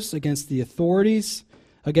rulers, against the authorities,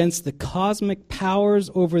 against the cosmic powers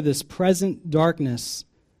over this present darkness,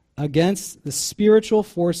 against the spiritual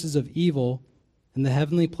forces of evil in the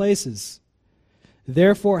heavenly places.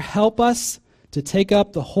 Therefore, help us to take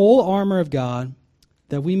up the whole armor of God,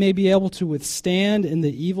 that we may be able to withstand in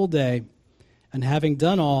the evil day, and having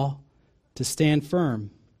done all, to stand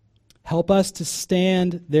firm. Help us to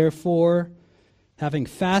stand, therefore, having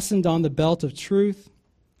fastened on the belt of truth,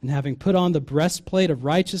 and having put on the breastplate of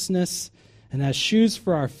righteousness, and as shoes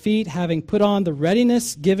for our feet, having put on the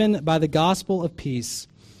readiness given by the gospel of peace.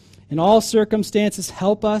 In all circumstances,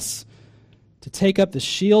 help us to take up the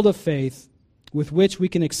shield of faith, with which we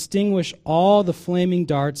can extinguish all the flaming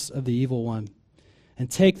darts of the evil one, and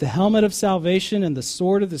take the helmet of salvation and the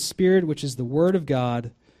sword of the Spirit, which is the word of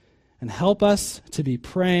God, and help us to be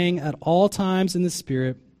praying at all times in the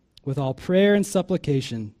Spirit, with all prayer and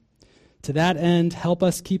supplication. To that end, help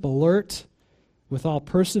us keep alert with all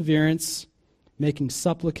perseverance, making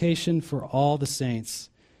supplication for all the saints.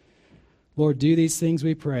 Lord, do these things,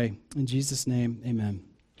 we pray. In Jesus' name, amen.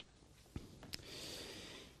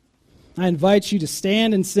 I invite you to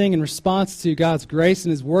stand and sing in response to God's grace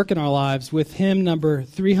and his work in our lives with hymn number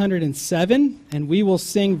 307, and we will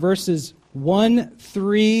sing verses 1,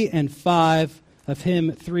 3, and 5 of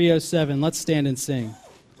hymn 307. Let's stand and sing.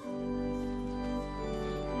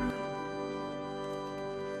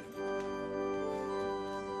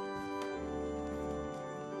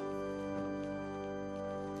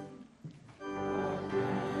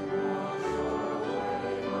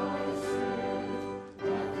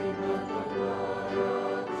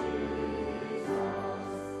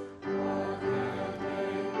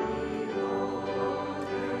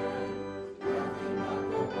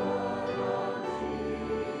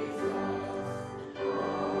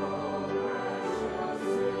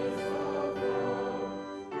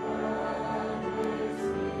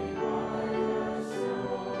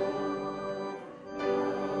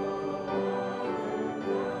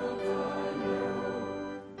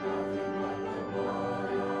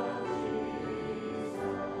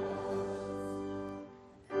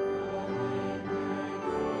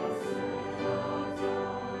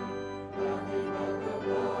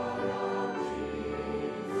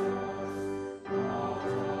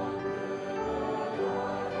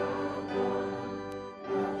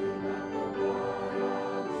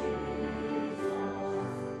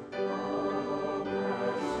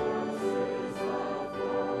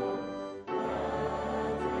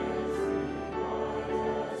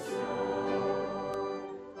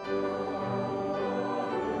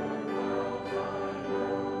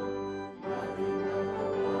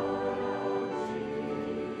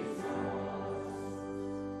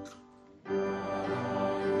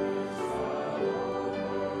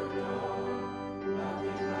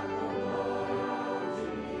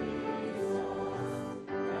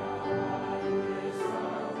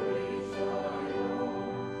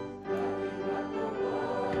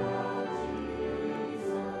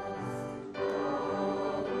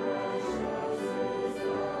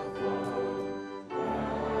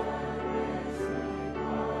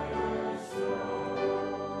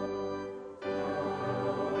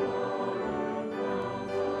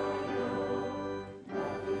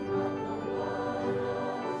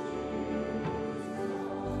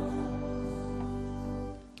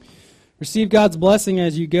 Receive God's blessing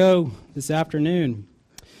as you go this afternoon.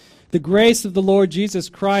 The grace of the Lord Jesus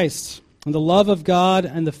Christ and the love of God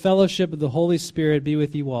and the fellowship of the Holy Spirit be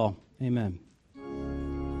with you all. Amen.